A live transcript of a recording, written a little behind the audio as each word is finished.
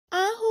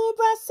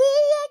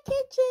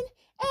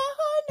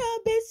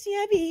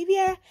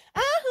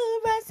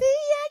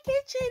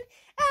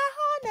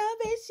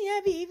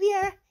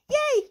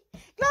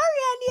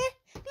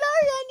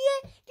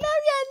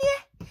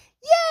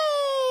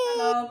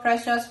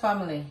precious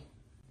family,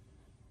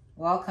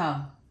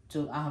 welcome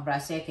to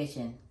Brazil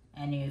Kitchen.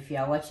 And if you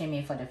are watching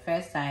me for the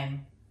first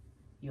time,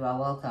 you are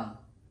welcome.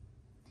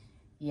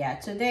 Yeah,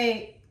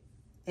 today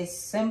is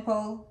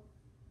simple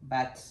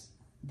but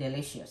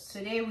delicious.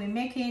 Today we're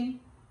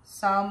making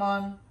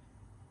salmon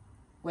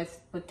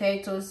with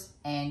potatoes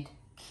and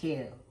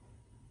kale.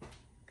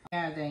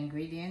 Here are the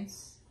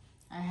ingredients.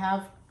 I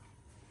have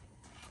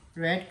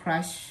red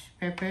crushed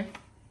pepper,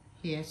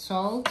 here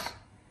salt,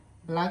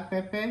 black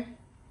pepper.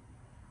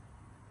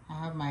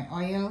 I have my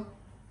oil,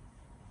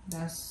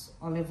 that's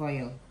olive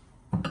oil,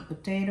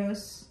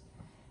 potatoes,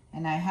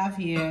 and I have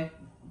here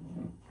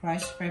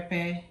crushed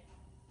pepper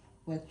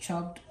with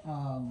chopped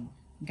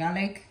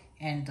garlic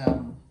and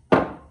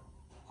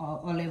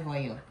olive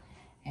oil.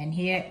 And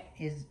here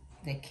is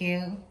the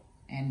kale,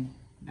 and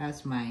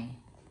that's my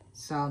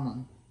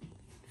salmon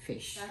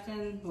fish.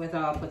 Starting with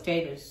our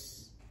potatoes.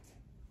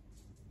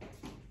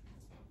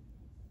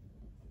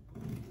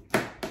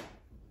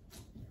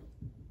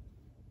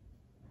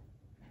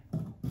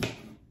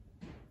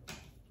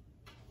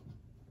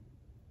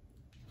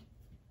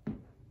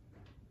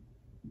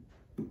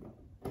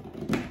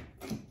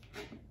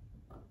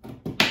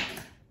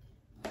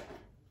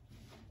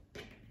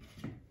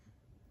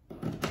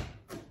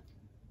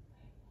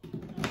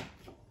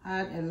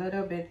 Add a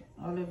little bit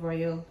olive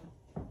oil,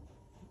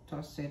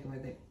 toss it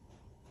with it.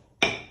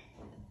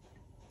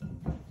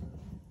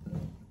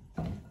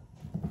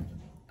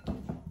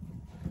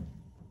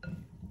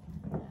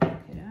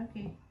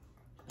 Okay,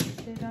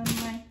 put it on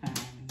my pan.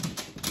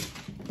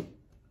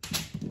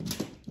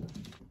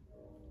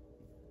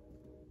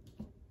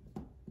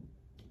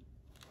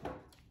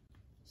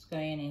 It's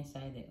going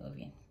inside the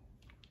oven.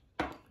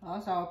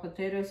 Also, our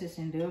potatoes is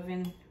in the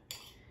oven.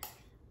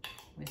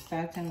 We're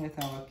starting with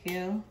our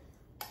kale.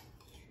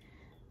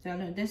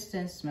 This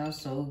thing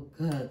smells so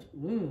good.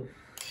 Ooh.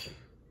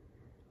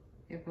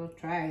 People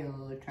try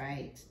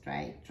it.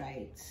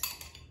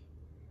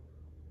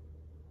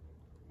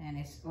 And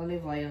it's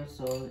olive oil,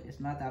 so it's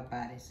not that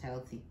bad, it's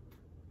healthy.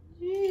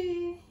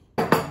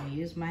 I'm gonna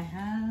use my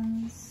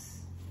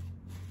hands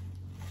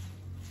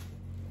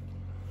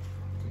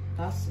to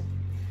toss it.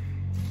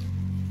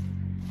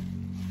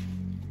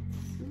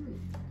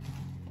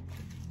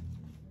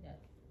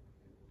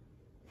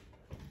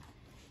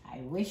 I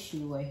wish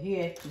you were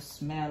here to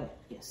smell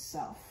it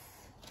yourself.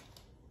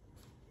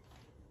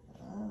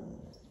 Oh.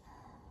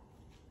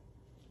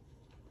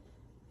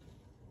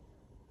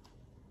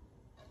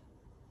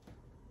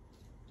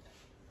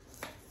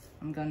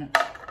 I'm gonna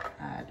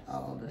add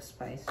all the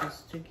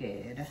spices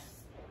together.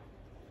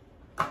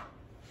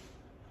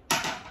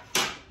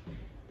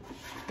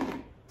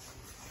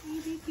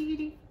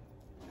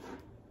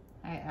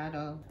 I add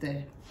all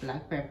the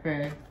black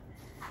pepper,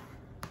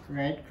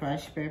 red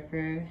crushed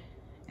pepper,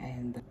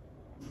 and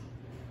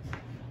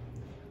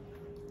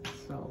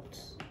salt.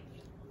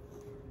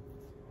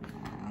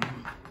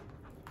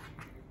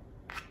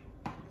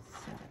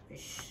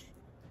 Fish.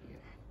 Yeah.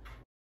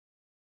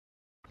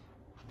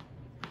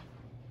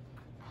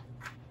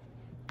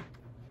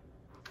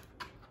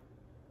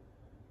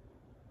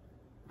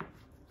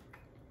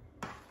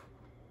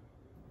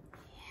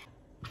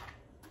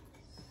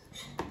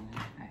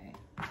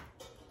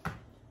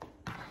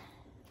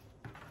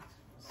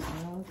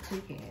 All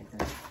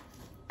together.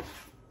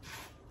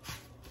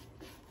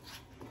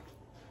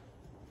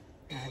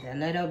 Add a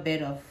little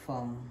bit of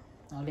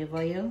olive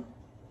oil.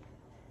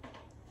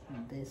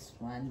 And this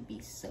one be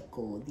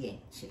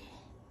sacodiente.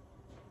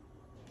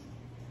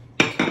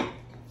 A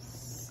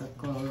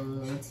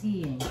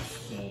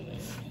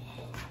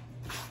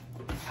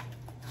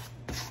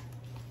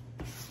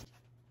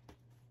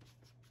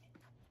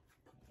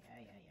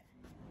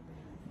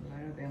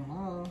little bit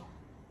more.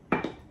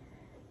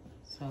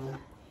 So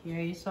here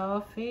is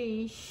our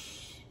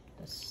fish.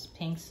 This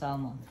pink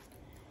salmon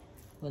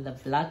with the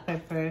black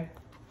pepper,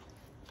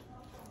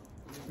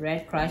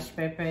 red crushed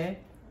pepper,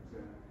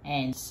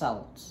 and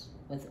salt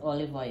with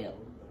olive oil.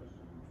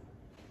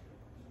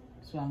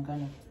 So I'm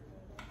gonna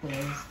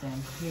place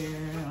them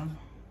here.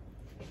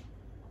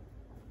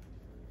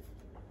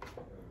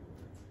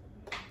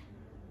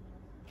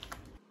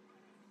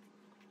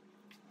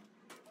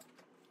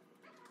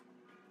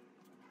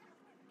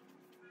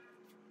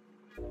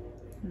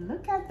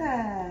 Look at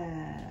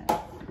that.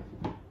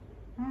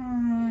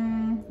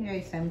 Here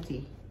it's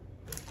empty.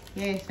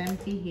 Here it's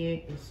empty,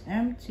 here it's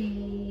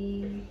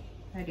empty.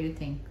 What do you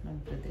think? Let me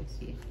put this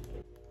here.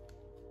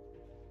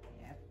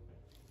 Yep.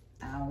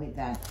 And with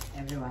that,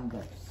 everyone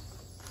goes.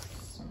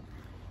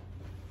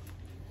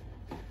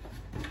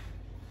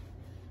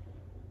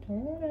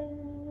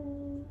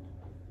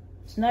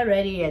 It's not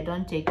ready yet,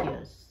 don't take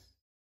yours.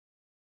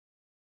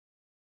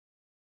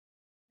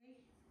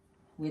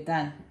 We're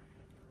done.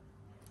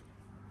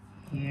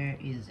 Here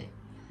is it.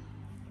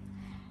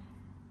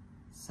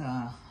 So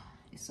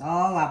it's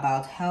all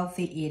about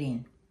healthy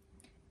eating.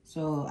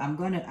 So I'm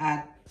going to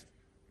add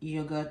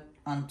yogurt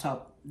on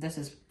top. This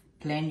is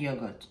plain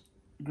yogurt,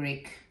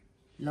 Greek,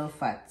 low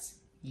fat.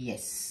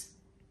 Yes.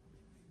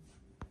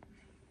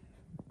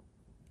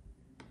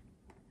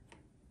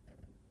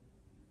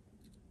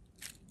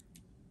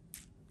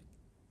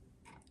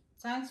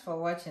 Thanks for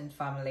watching,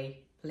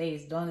 family.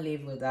 Please don't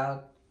leave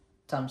without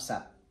thumbs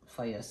up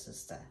for your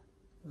sister.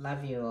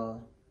 Love you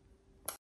all.